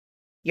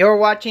You're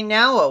watching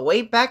now a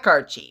Wayback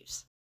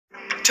Archives.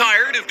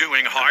 Tired of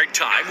doing hard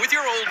time with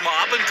your old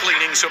mop and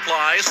cleaning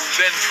supplies?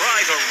 Then try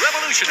the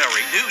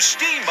revolutionary new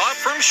Steam Mop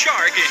from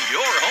Shark in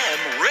your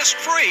home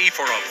risk-free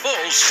for a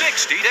full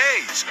 60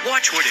 days.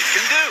 Watch what it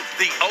can do.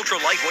 The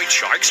ultra-lightweight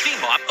Shark Steam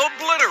Mop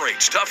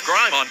obliterates tough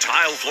grime on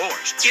tile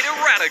floors. It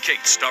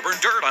eradicates stubborn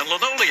dirt on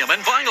linoleum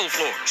and vinyl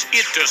floors.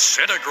 It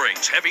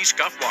disintegrates heavy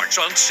scuff marks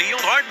on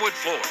sealed hardwood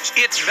floors.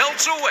 It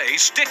melts away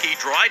sticky,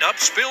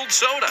 dried-up spilled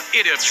soda.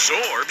 It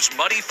absorbs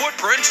muddy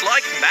footprints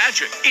like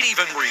magic. It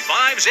even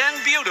revives and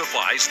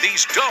beautifies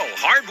these dull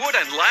hardwood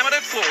and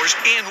laminate floors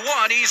in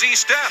one easy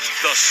step.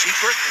 The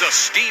secret? The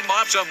Steam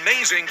Mop's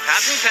amazing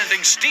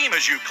patent-pending steam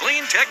as you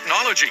clean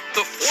technology.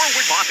 The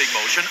forward mopping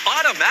motion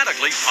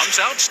automatically pumps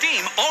out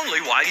steam only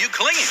while you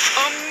clean.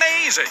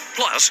 Amazing!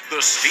 Plus,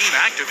 the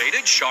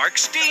steam-activated Shark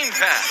Steam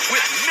Pad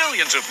with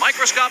millions of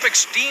microscopic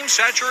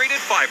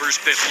steam-saturated fibers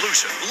that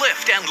loosen,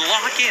 lift, and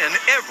lock in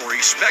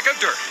every speck of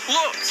dirt.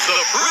 Look,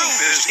 the proof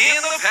is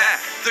in the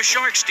pad. The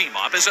Shark Steam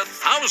Mop is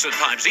 1,000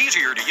 times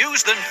easier to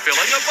use than filling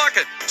a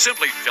bucket.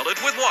 Simply fill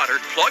it with water,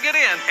 plug it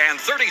in, and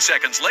 30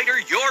 seconds later,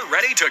 you're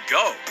ready to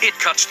go. It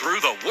cuts through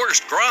the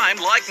worst grime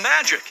like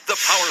magic. The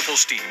powerful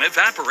steam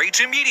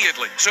evaporates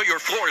immediately, so your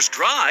floors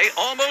dry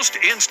almost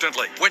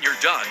instantly. When you're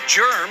done,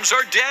 germs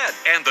are dead,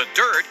 and the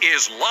dirt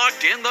is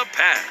locked in the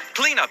pad.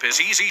 Cleanup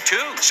is easy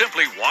too.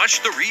 Simply wash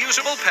the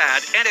reusable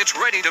pad, and it's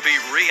ready to be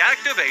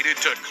reactivated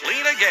to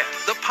clean again.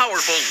 The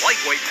powerful,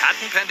 lightweight,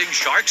 patent-pending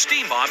Shark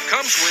Steam Mop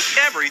comes with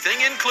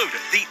everything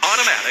included. The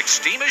automatic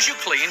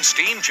steam-as-you-clean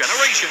steam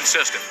generation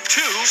system.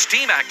 2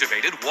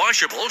 steam-activated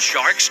washable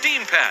Shark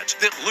Steam Pads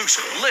that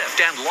loosen, lift,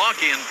 and lock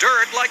in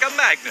dirt like a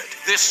magnet.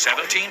 This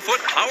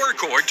 17-foot power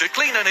cord to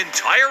clean an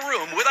entire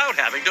room without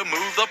having to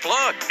move the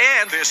plug.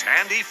 And this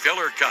handy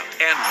filler cup.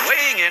 And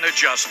weighing in at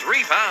just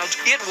 3 pounds,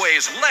 it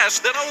weighs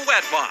less than a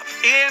wet mop.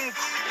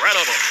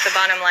 Incredible! The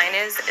bottom line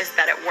is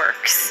that it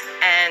works.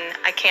 And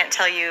I can't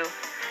tell you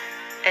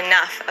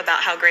enough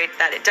about how great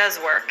that it does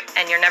work.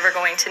 And you're never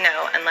going to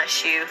know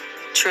unless you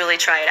truly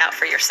try it out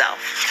for yourself.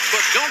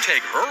 But don't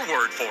take her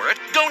word for it.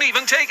 Don't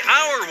even take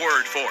our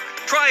word for it.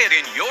 Try it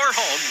in your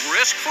home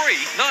risk-free,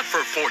 not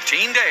for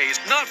 14 days,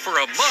 not for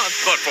a month,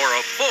 but for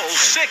a full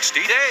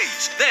 60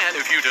 days. Then,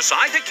 if you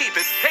decide to keep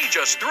it, pay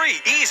just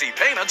 3 easy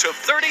payments of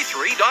 $33.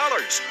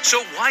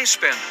 So why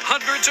spend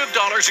hundreds of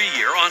dollars a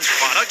year on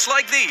products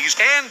like these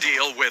and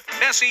deal with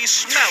messy,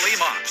 smelly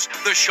mops?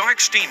 The Shark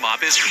Steam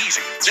Mop is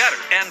easy, better,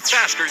 and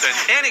faster than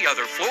any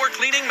other floor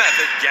cleaning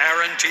method,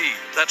 guaranteed.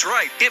 That's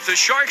right. If the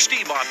Shark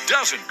Steam Mop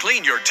doesn't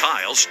clean your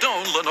tile,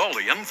 stone,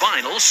 linoleum,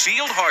 vinyl,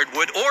 sealed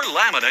hardwood, or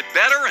laminate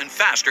better and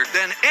faster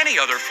than any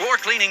other floor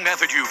cleaning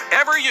method you've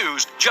ever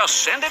used,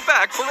 just send it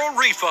back for a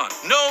refund.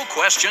 No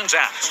questions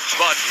asked.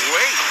 But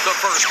wait, the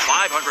first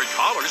 500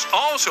 callers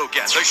also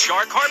get the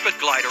Shark Carpet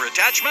Glider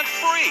attachment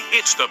free.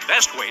 It's the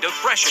best way to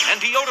freshen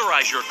and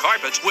deodorize your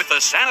carpets with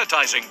the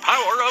sanitizing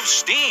power of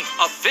steam.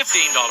 A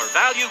 $15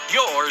 value,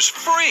 yours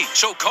free.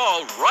 So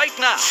call right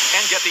now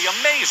and get the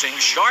amazing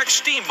Shark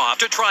Steam Mop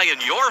to try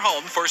in your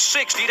home for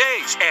 60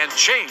 days and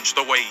change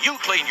the way you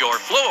clean your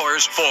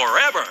floors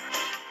forever.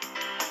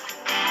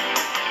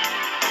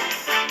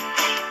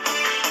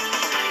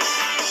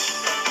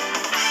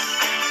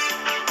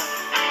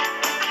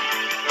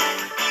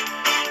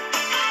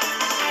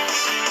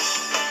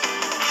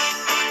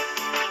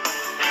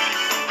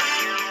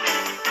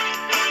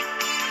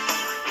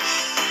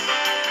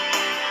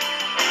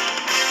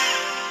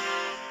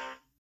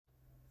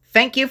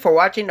 Thank you for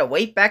watching the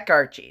Wayback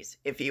Archives.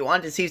 If you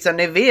want to see some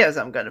new videos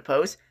I'm going to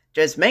post,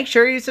 just make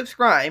sure you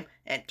subscribe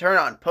and turn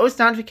on post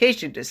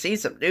notifications to see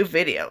some new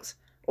videos.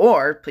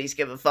 Or, please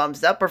give a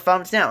thumbs up or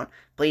thumbs down.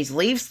 Please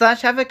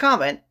leave/have a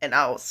comment, and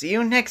I will see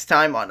you next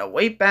time on the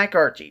Wayback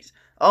Archives.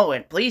 Oh,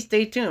 and please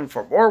stay tuned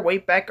for more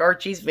Wayback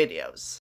Archives videos.